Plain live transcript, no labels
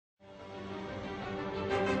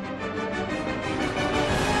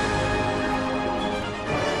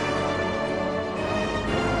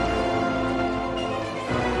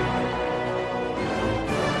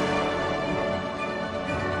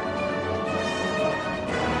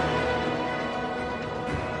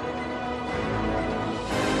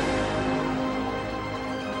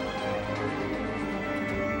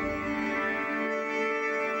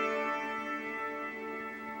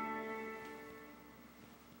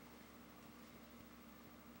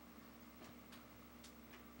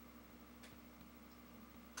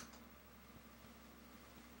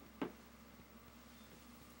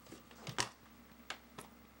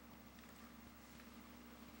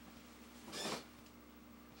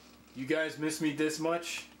You guys miss me this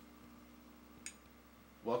much?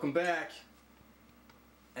 Welcome back.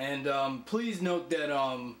 And please note that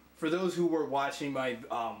for those who were watching my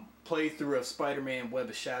playthrough of Spider-Man Web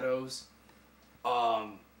of Shadows,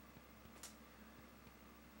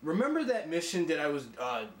 remember that mission that I was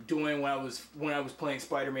doing when I was playing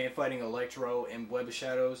Spider-Man fighting Electro in Web of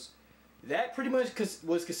Shadows? That pretty much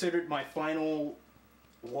was considered my final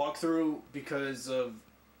walkthrough because of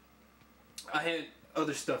I had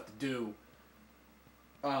other stuff to do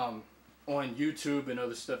on YouTube and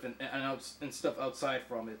other stuff and stuff outside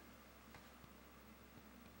from it.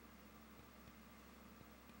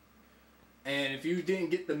 And if you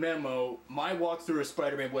didn't get the memo, my walkthrough of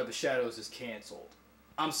Spider-Man Web of Shadows is canceled.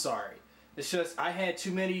 I'm sorry. It's just I had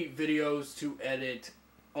too many videos to edit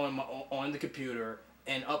on the computer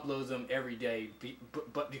and upload them every day,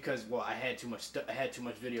 but because, well, I had too much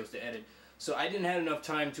videos to edit, so I didn't have enough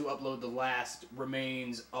time to upload the last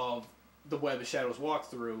remains of the Web of Shadows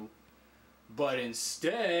walkthrough. But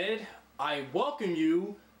instead, I welcome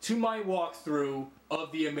you to my walkthrough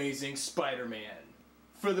of The Amazing Spider-Man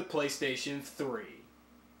for the PlayStation 3.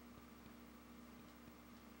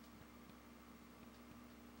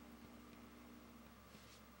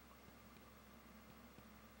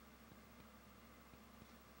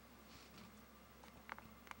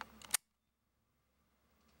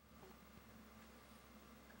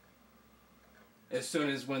 As soon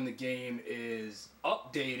as when the game is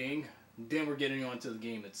updating, then we're getting onto the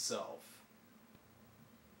game itself.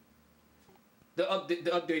 The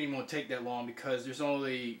updating won't take that long because there's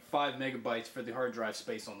only 5 megabytes for the hard drive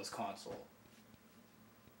space on this console.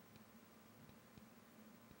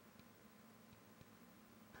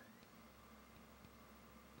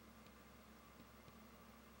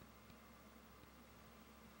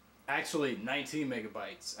 Actually, 19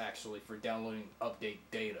 megabytes actually for downloading update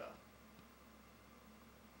data.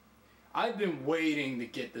 I've been waiting to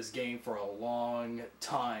get this game for a long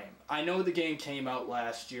time. I know the game came out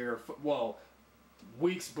last year, well,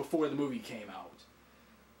 weeks before the movie came out.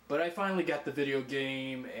 But I finally got the video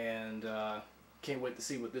game, and can't wait to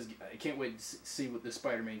see what this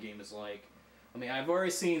Spider-Man game is like. I mean, I've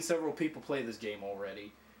already seen several people play this game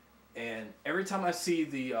already, and every time I see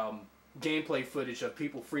the gameplay footage of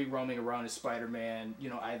people free roaming around as Spider-Man, you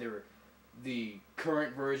know, either the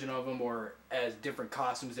current version of them or as different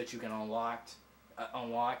costumes that you can unlock,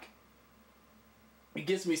 it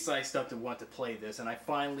gets me psyched up to want to play this, and I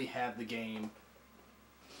finally have the game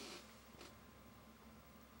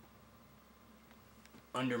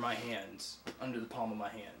under my hands, under the palm of my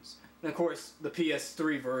hands. And of course, the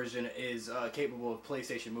PS3 version is capable of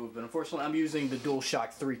PlayStation Move, but unfortunately I'm using the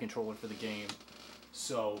DualShock 3 controller for the game,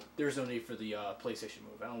 so there's no need for the PlayStation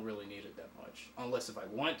Move. I don't really need it that much, unless if I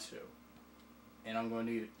want to. And I'm going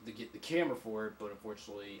to need to get the camera for it, but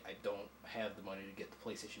unfortunately I don't have the money to get the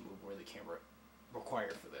PlayStation Move or the camera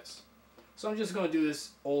required for this. So I'm just going to do this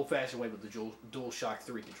old-fashioned way with the DualShock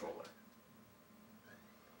 3 controller.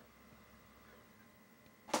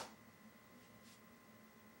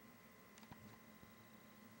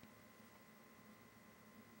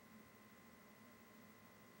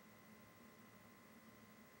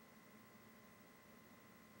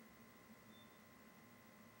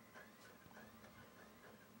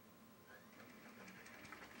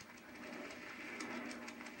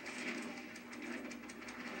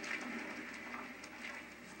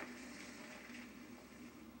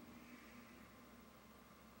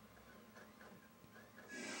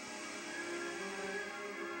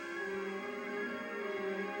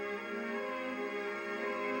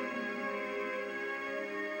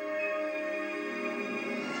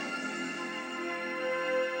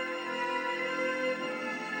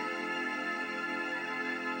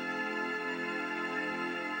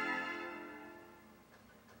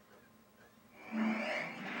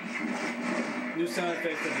 New sound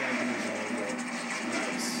effect for the Activision logo.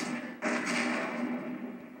 Nice.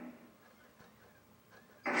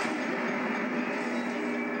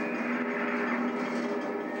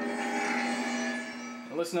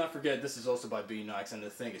 And let's not forget, this is also by Beanox, and the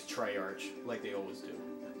thing is Triarch, like they always do.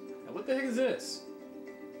 Now what the heck is this?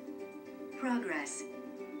 Progress.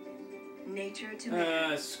 Nature to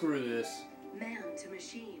man. Screw this. Man to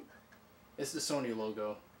machine. It's the Sony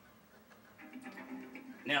logo.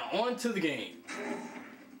 Now on to the game.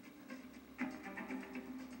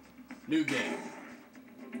 New game.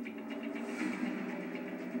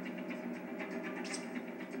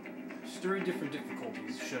 There's 3 different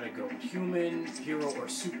difficulties. Should I go human, hero, or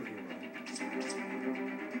superhero?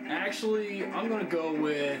 Actually, I'm gonna go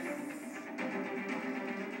with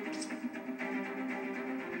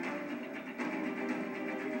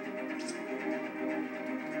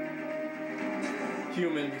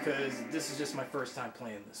human because this is just my first time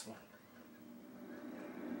playing this one.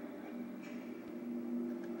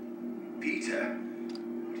 Peter,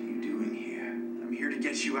 what are you doing here? I'm here to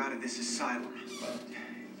get you out of this asylum. But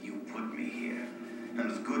you put me here, and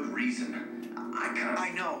with good reason.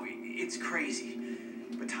 I know, it's crazy.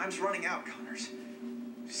 But time's running out, Connors.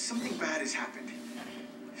 Something bad has happened.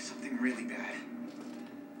 Something really bad.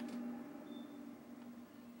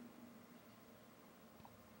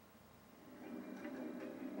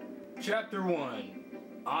 Chapter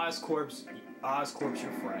 1. Oscorp's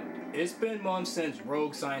your friend. It's been months since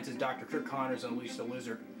rogue scientist Dr. Kirk Connors unleashed the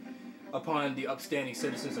lizard upon the upstanding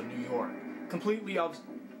citizens of New York, completely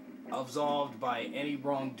absolved by any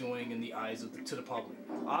wrongdoing in the eyes to the public.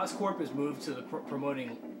 Oscorp has moved to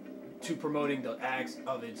promoting the acts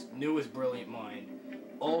of its newest brilliant mind,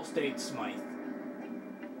 Allstate Smythe.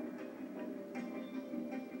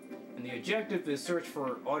 And the objective is search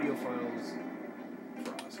for audio files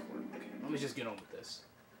for Oscorp. Okay, let me just get on with this.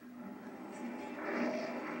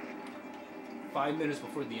 5 minutes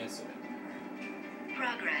before the incident.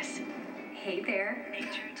 Progress. Hey there.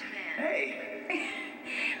 Nature to man. Hey!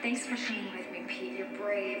 Thanks for coming with me, Pete. You're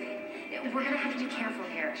brave. We're gonna have to be careful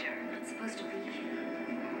here. I'm not supposed to be here.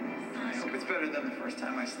 I hope it's better than the first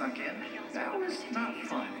time I snuck in. That was not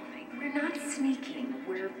fun. We're not sneaking.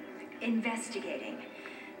 We're investigating.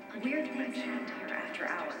 Weird things happen here after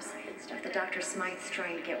hours. Stuff that Dr. Smythe's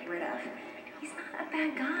trying to get rid of. He's not a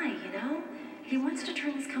bad guy, you know? He wants to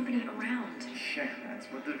turn this company around. Yeah, that's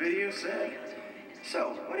what the video said.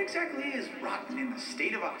 So, what exactly is rotten in the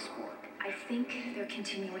state of Oscorp? I think they're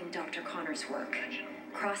continuing Dr. Connor's work.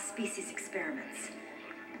 Cross-species experiments.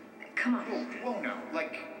 Come on. Whoa, no.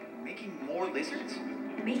 Like, making more lizards?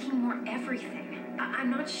 Making more everything. I'm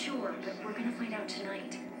not sure, but we're gonna find out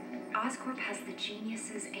tonight. Oscorp has the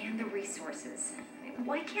geniuses and the resources.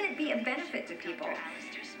 Why can't it be a benefit to people?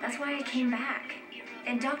 That's why I came back.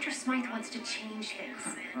 And Dr. Smythe wants to change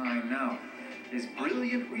things. I know. His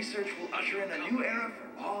brilliant research will usher in a new era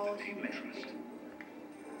for all of humanity.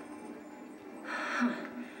 Huh.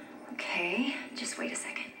 Okay, just wait a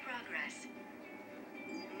second. Progress.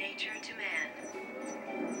 Nature to man.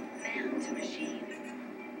 Man to machine.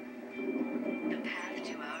 The path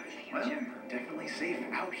to our Well, future. we're definitely safe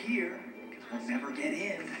out here, because we'll never get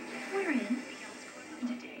in. We're in.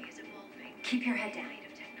 Today is evolving. Keep your head down. The weight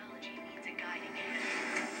of technology needs a guiding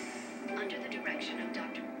hand. Under the direction of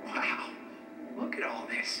Dr. Wow, look at all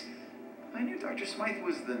this. I knew Dr. Smythe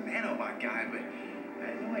was the nanobot guy, but I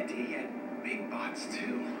had no idea he had big bots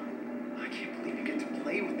too. I can't believe you get to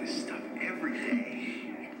play with this stuff every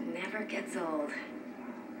day. It never gets old.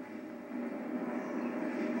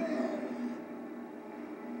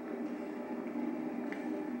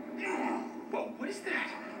 Whoa, what is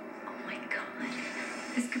that? Oh my god.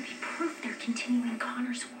 This could be proof they're continuing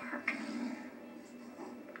Connor's work.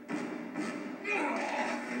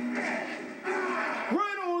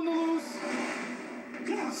 Right on the loose!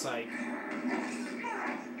 Psych.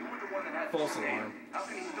 False alarm. How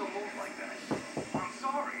can he still move like that? I'm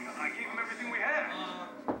sorry. I gave him everything we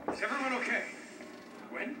had. Is everyone okay?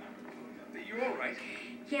 Gwen? You all right?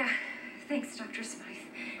 Yeah, thanks, Dr. Smythe.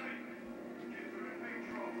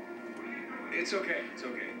 It's okay. It's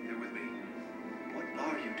okay. They're with me. What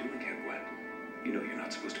are you doing here, Gwen? You know you're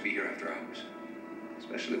not supposed to be here after hours.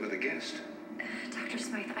 Especially with a guest. Dr.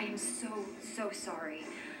 Smythe, I am so sorry.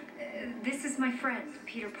 This is my friend,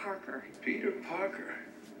 Peter Parker. Peter Parker.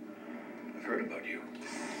 I've heard about you.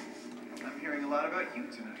 I'm hearing a lot about you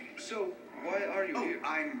tonight. So, why are you here?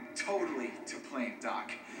 I'm totally to blame,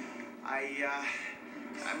 Doc.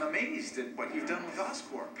 I'm amazed at what you've done with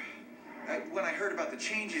Oscorp. When I heard about the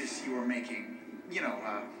changes you were making,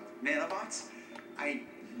 nanobots, I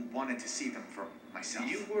wanted to see them for myself.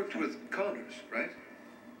 You worked with Connors, right?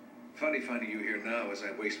 Funny finding you here now as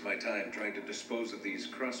I waste my time trying to dispose of these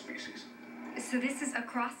cross-species. So this is a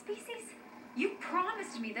cross-species? You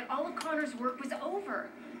promised me that all of Connor's work was over.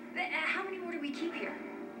 How many more do we keep here?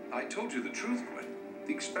 I told you the truth, Gwen.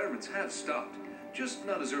 The experiments have stopped, just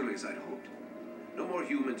not as early as I'd hoped. No more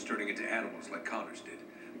humans turning into animals like Connors did.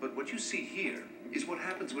 But what you see here is what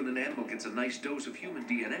happens when an animal gets a nice dose of human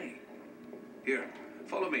DNA. Here,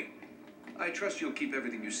 follow me. I trust you'll keep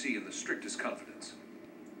everything you see in the strictest confidence.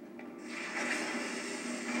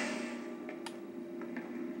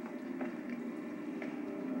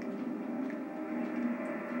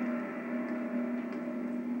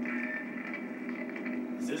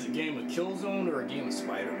 Is this a game of Killzone or a game of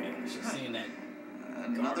Spider-Man? It's just seeing that.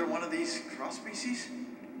 Another one of these cross-species?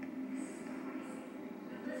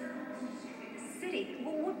 City.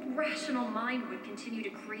 What rational mind would continue to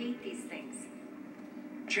create these things?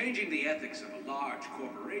 Changing the ethics of a large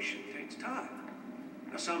corporation takes time.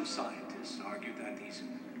 Now, some scientists argue that these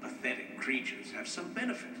pathetic creatures have some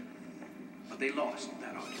benefit, but they lost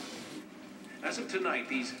that argument. As of tonight,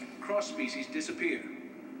 these cross-species disappear.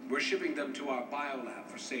 We're shipping them to our biolab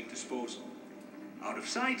for safe disposal. Out of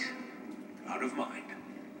sight, out of mind.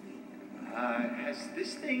 Has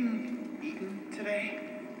this thing eaten today?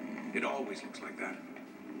 It always looks like that.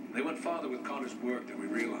 They went farther with Connor's work than we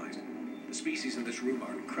realized. The species in this room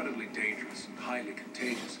are incredibly dangerous and highly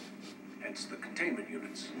contagious. Hence the containment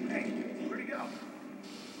units. Hey, where'd he go?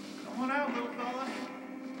 Come on out, little fella.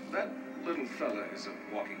 That little fella is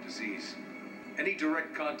a walking disease. Any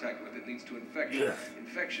direct contact with it leads to infection. Yeah.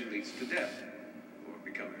 Infection leads to death. Or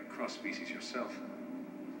becoming a cross-species yourself.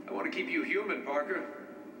 I want to keep you human, Parker.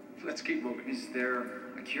 Let's keep moving. Is there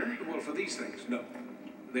a cure? Well, for these things, no.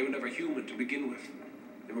 They were never human to begin with.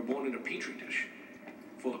 They were born in a petri dish.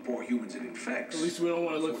 Full of poor humans it infects. At least we don't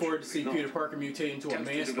want to look forward to seeing Unfortunately, Peter Parker mutate into a Attempts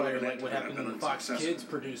to man develop spider an like what happened in the antivenom Fox successful. Kids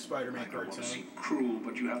produced Spider-Man I don't want to cartoon. seem cruel,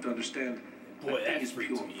 but you have to understand Boy, that thing that is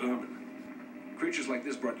freaks pure me out. vermin. Creatures like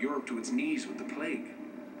this brought Europe to its knees with the plague.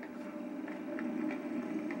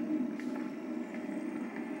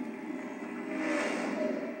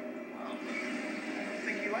 I don't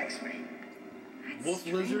think he likes me. That's Wolf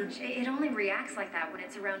strange. lizard? It only reacts like that when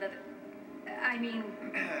it's around other... I mean,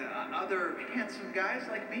 Other handsome guys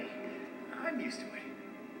like me? I'm used to it.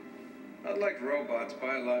 Unlike robots,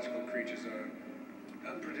 biological creatures are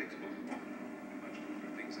unpredictable. Much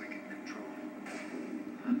more things I can control.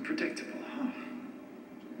 Unpredictable, huh?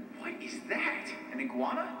 What is that? An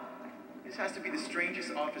iguana? This has to be the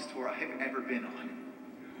strangest office tour I have ever been on.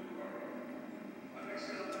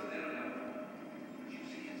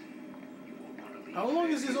 How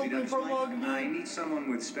long is this opening prologue I again? need someone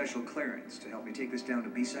with special clearance to help me take this down to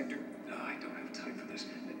B sector. No, I don't have time for this.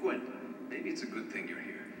 Gwen, maybe it's a good thing you're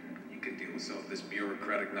here. You can deal with some of this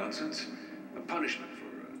bureaucratic nonsense. A punishment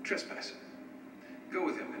for trespassing. Go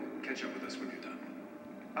with him and catch up with us when you're done.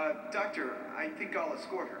 Doctor, I think I'll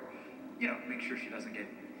escort her. You know, make sure she doesn't get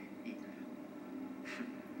eaten.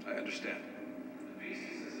 I understand. The beast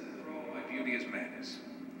says that for all my beauty as man is.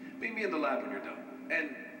 Meet me in the lab when you're done. And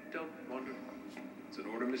don't wander. It's an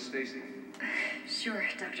order, Miss Stacy. sure,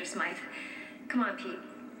 Dr. Smythe. Come on, Pete.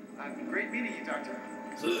 Great meeting you, Doctor.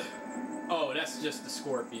 Ugh. Oh, that's just the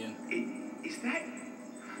Scorpion. Is that...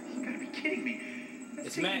 You gotta be kidding me. That's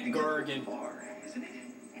It's taking Matt things a little Gargan. far, isn't it?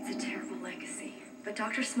 It's a terrible legacy. But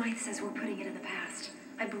Dr. Smythe says we're putting it in the past.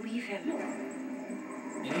 I believe him.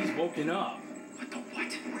 And he's woken up. What the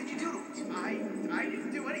what? What did you do? I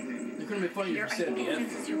didn't do anything. You're gonna be funny if Peter, you I said think the it F.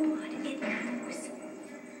 senses your blood. It knows.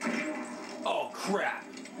 Oh crap!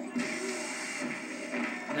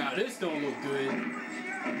 Now this don't look good.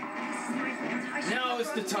 Now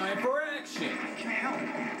it's the time for action. Can I help?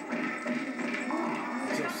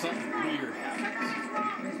 Until something weird happens.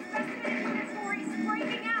 He's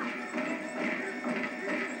breaking out.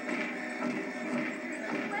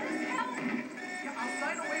 Let us help. Yeah, I'll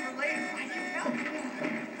sign a waiver later. I can help.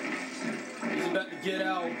 He's about to get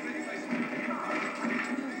out.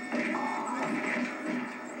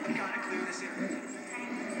 We gotta clear this area.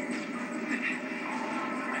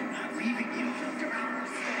 I'm not leaving you. After hours.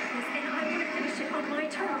 And I want to finish it on my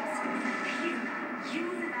terms. Peter, you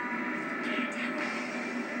can't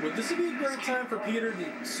help. Would this be a great time for Peter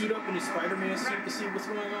to suit up in his Spider-Man suit to see what's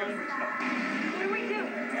going on? What do we do?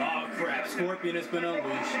 Oh crap! Scorpion has been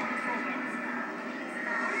unleashed.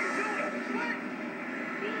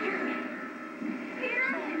 Peter?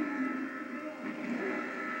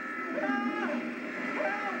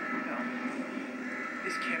 No.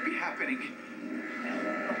 This can't be happening.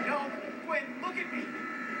 No, Gwen, look at me.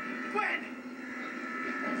 Gwen!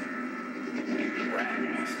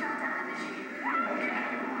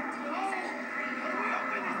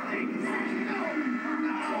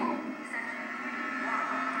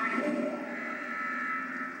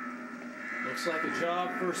 Looks like a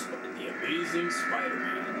job for the Amazing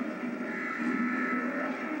Spider-Man.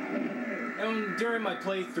 And during my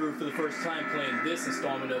playthrough for the first time playing this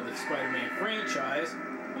installment of the Spider-Man franchise,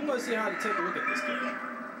 I'm going to see how to take a look at this game.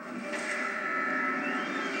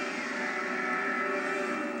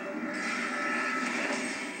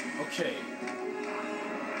 Okay.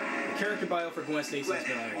 The character bio for Gwen Stacy has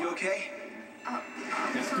been Gwen, are you unlocked. okay?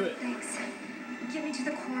 That's fine, good. Thanks. Get me to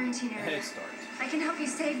the quarantine A area. head start. I can help you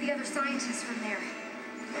save the other scientists from there.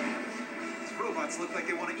 These robots look like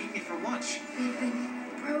they want to eat me for lunch. They've been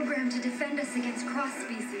programmed to defend us against cross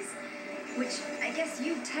species, which I guess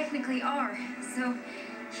you technically are. So,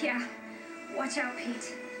 yeah, watch out,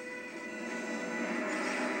 Pete.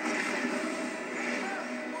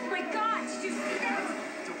 Oh my God, did you see that?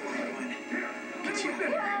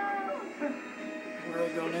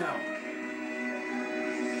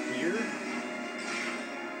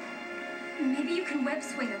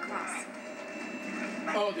 web swing across.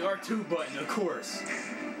 Oh, the R2 button, of course.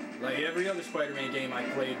 Like every other Spider-Man game I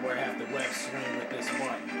played where I have to web swing with this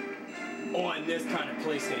button. On this kind of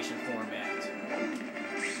PlayStation format.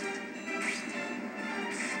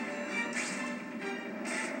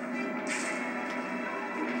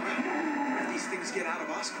 If these things get out of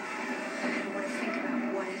Oscorp. I don't want to think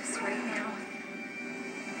about what ifs right now.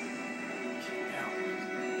 Now,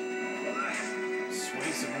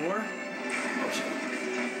 swing some more. Oh shit.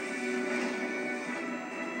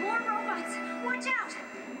 More robots! Watch out!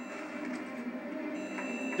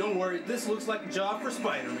 Don't worry, this looks like a job for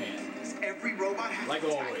Spider-Man. Does every robot have Like to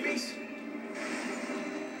attack me? always.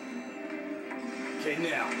 Okay,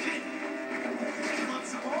 now. You want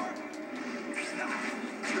some more?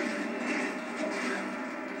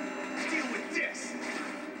 Deal with this.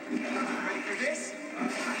 Ready for this?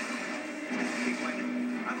 Big one.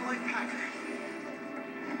 I'm a light packer.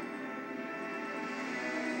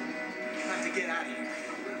 Time to get out of here.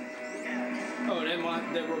 Oh,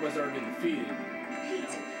 that robot's already been defeated.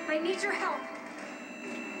 Pete, I need your help.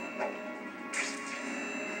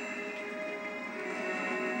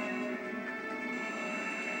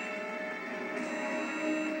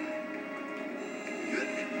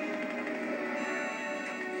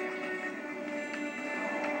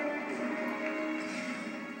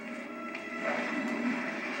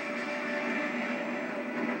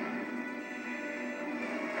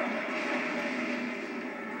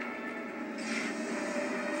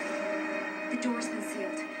 The door's been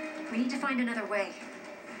sealed. We need to find another way.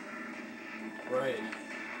 Right,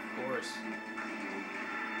 of course.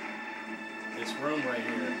 This room right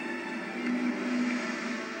here.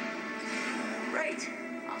 Right.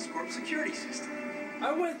 Oscorp security system.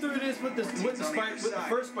 I went through this with the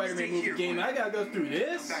first Spider-Man movie game. I gotta go through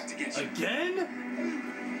this Come back to get you. again?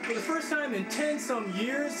 For the first time in 10-some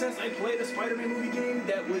years since I played a Spider-Man movie game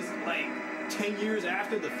that was like 10 years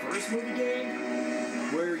after the first movie game,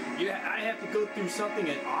 where I have to go through something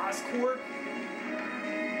in Oscorp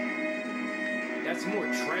that's more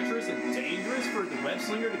treacherous and dangerous for the web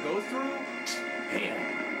slinger to go through. Man,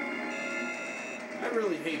 I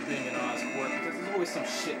really hate being in Oscorp because there's always some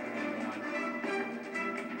shit going on.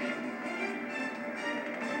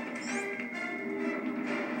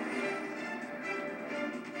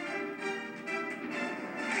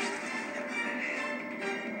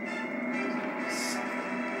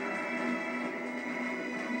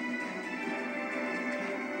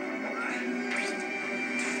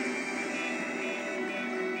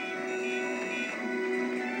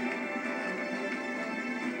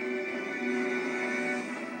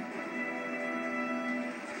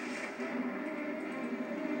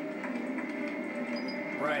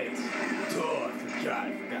 Right. Duh, I forgot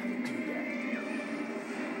to do that.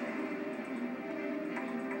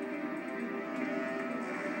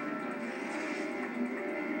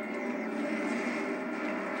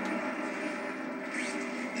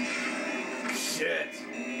 Shit.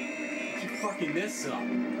 Keep fucking this up.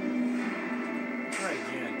 Try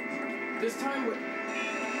again. This time with...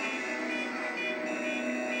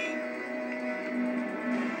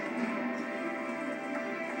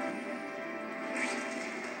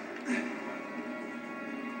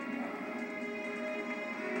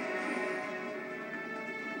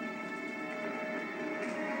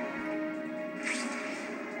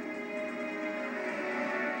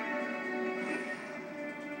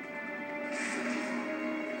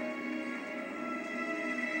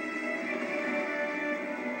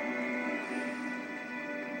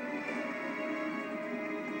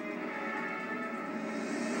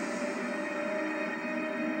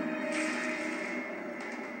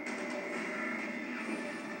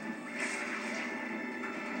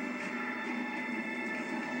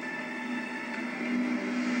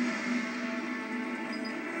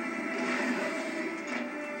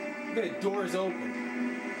 Okay, the door is open.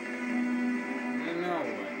 And now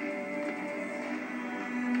what?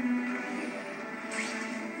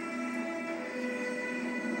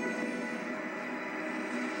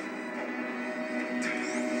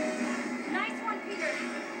 Nice one, Peter.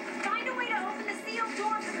 Find a way to open the sealed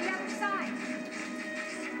door from the other side.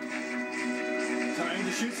 Time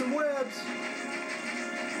to shoot some webs.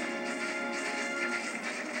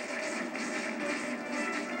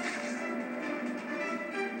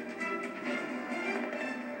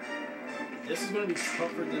 This is gonna be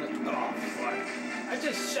tougher than oh fuck. I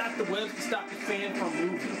just shot the webs to stop the fan from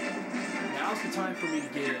moving. Now's the time for me to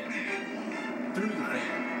get in. Through the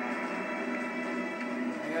fan.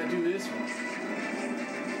 I gotta do this one.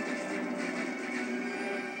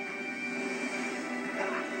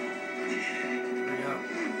 Hurry up.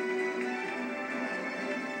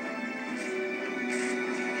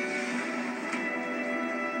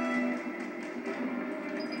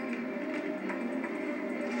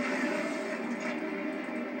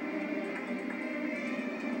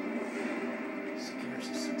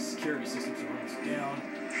 security system to run us down.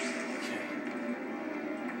 Okay.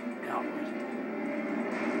 Now what?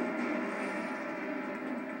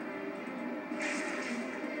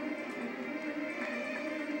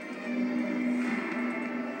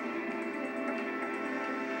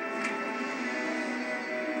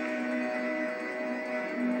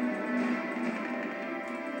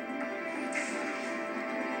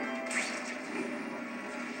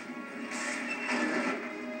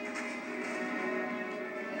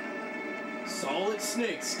 Solid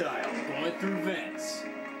snake style, going through vents.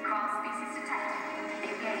 Cross-species detected.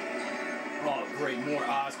 Engage. Oh great, more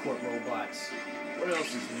Oscorp robots. What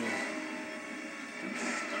else is new?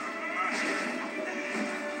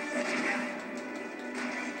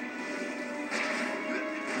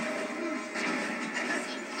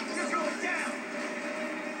 You're going down!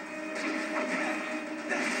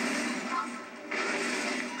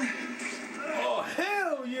 Oh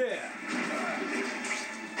hell yeah!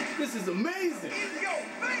 This is amazing! In your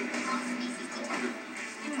face!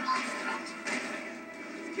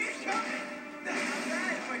 Keep coming! That's not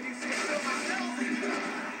bad if I do say so myself.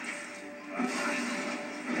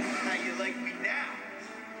 How you like me now?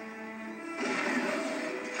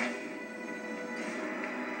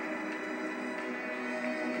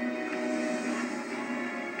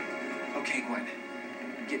 Okay, Gwen.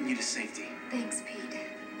 I'm getting you to safety. Thanks, Pete.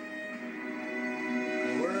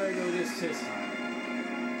 And where do I go this time?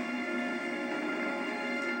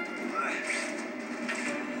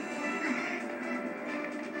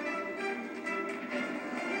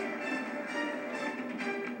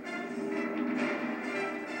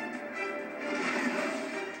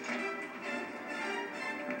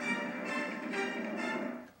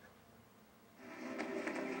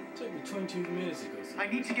 Took me 22 minutes to go through. I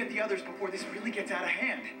need to get the others before this really gets out of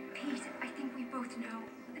hand. Pete, I think we both know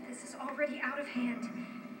that this is already out of hand.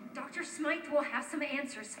 Dr. Smythe will have some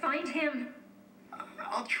answers. Find him.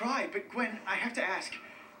 I'll try, but Gwen, I have to ask,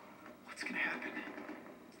 what's gonna happen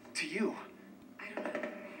to you? I don't know,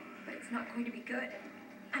 but it's not going to be good.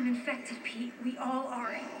 I'm infected, Pete. We all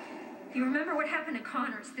are. You remember what happened to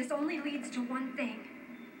Connors? This only leads to one thing.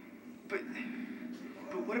 But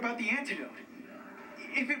what about the antidote?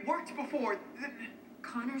 If it worked before, then...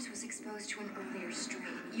 Connors was exposed to an earlier strain.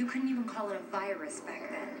 You couldn't even call it a virus back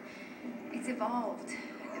then. It's evolved,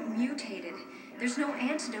 mutated. There's no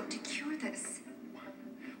antidote to cure this.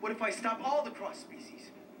 What if I stop all the cross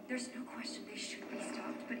species? There's no question they should be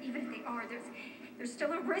stopped, but even if they are, there's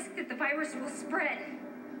still a risk that the virus will spread.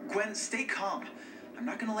 Gwen, stay calm. I'm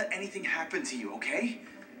not gonna let anything happen to you, okay?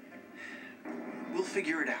 We'll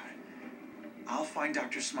figure it out. I'll find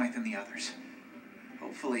Dr. Smythe and the others.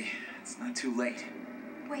 Hopefully, it's not too late.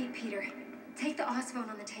 Wait, Peter. Take the Oz phone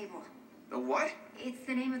on the table. The what? It's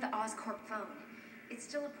the name of the Oscorp phone. It's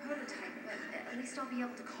still a prototype, but at least I'll be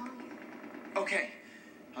able to call you. Okay.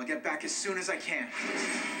 I'll get back as soon as I can.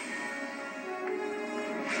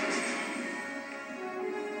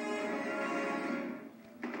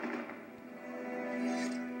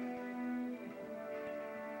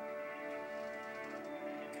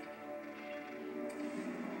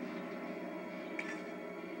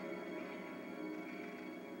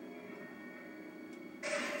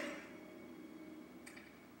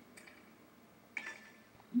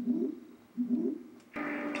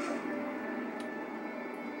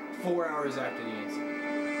 4 hours after the incident.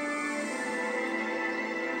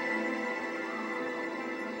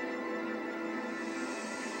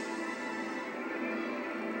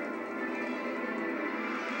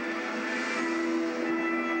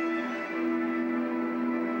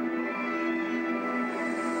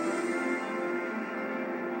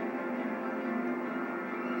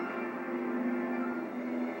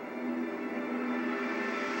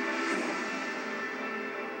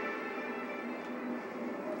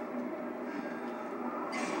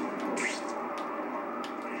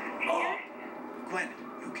 Gwen,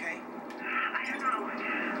 you okay? I don't know.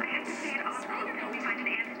 I have to stay at Oscorp until we find an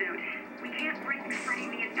antidote. We can't risk spreading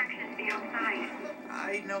the infection to the outside.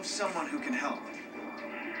 I know someone who can help.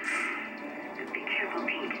 Be careful,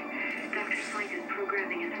 Pete. Dr. Smythe is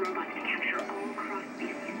programming his robots to capture all cross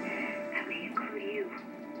species. That may include you.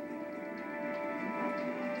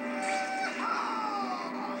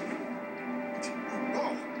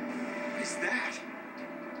 Whoa! What is that?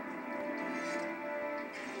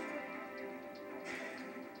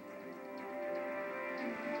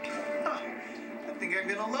 Huh. I think I'm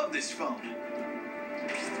gonna love this phone.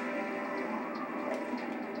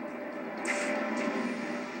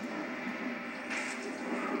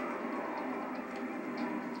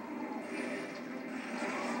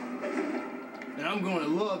 And I'm going to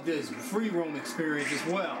love this free roam experience as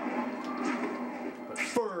well. But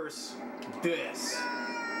first, like this.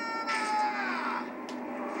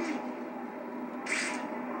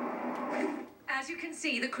 As you can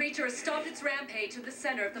see, the creature has stopped its rampage in the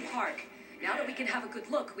center of the park. Now that we can have a good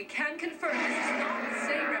look, we can confirm this is not the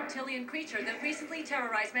same reptilian creature that recently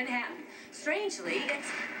terrorized Manhattan. Strangely, it's...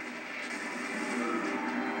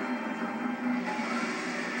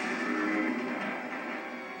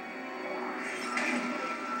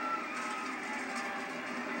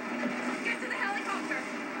 Get to the helicopter!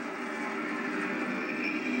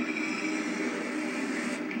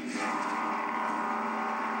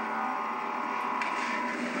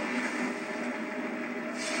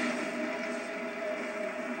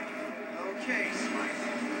 Okay, Smythe.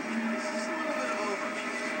 This is a little bit of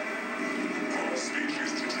overview. All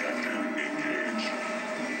species detector engage.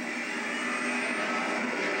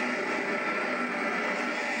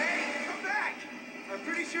 Hey, come back! I'm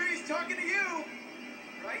pretty sure he's talking to you,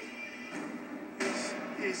 right? This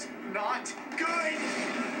is not good!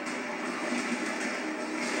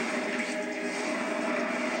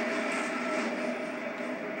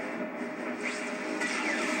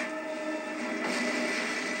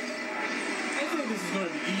 I think this is going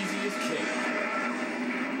to be easy as cake.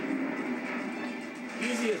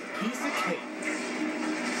 Easy as a piece of cake.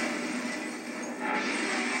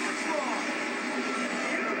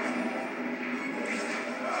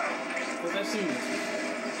 Because I've seen this before.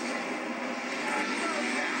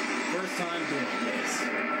 First time doing this.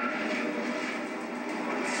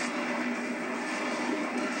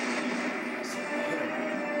 So hit him.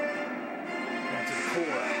 Down to the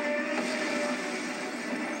core.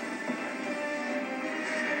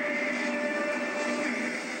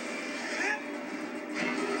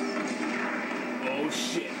 Oh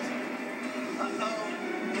shit.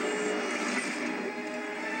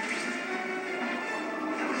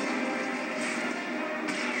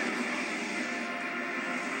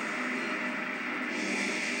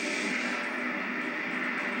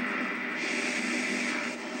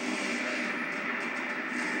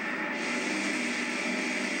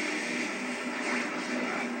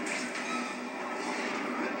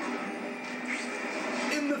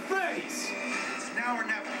 In the face! It's now or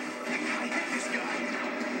never. I hit this guy.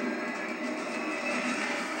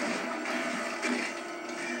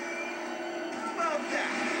 How about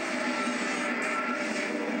that?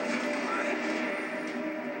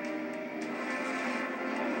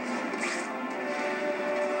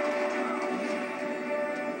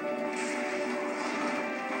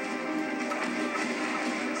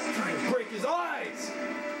 Trying to break his eyes!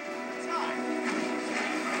 Time.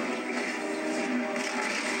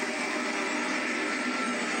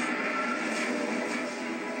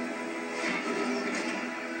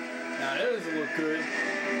 Now that doesn't look good.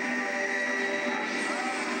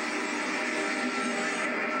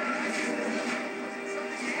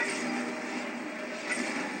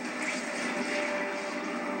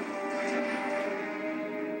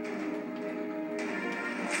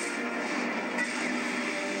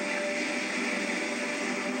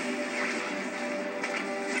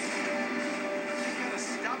 Gotta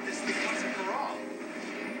stop this thing once and for all.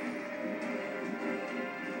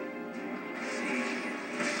 See,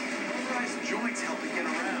 polarized joints help it get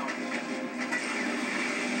around.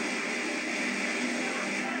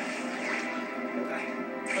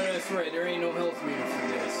 Oh, that's right, there ain't no health meter for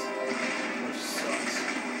this. Which sucks.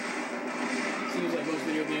 Seems like most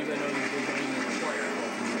video games I know these days don't even require a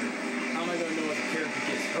health meter. How am I gonna know if the character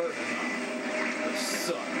gets hurt or not? Which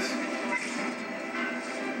sucks.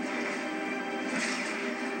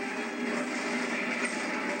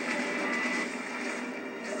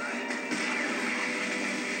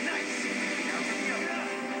 Nice. Now we go.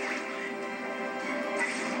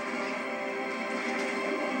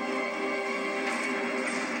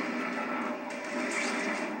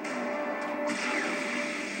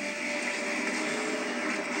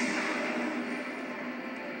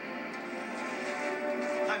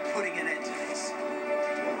 I'm putting an end to this.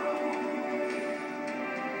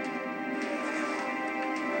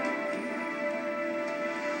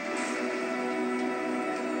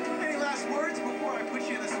 Any last words before I put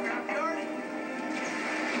you in the scrapyard?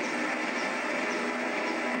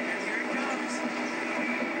 And here it comes.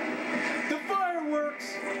 The fireworks!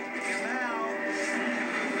 And now,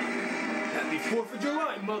 Happy 4th of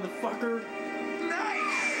July, motherfucker!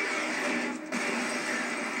 nice!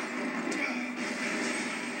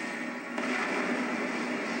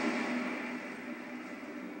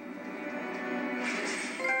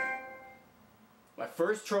 My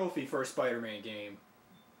first trophy for a Spider-Man game.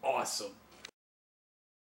 Awesome.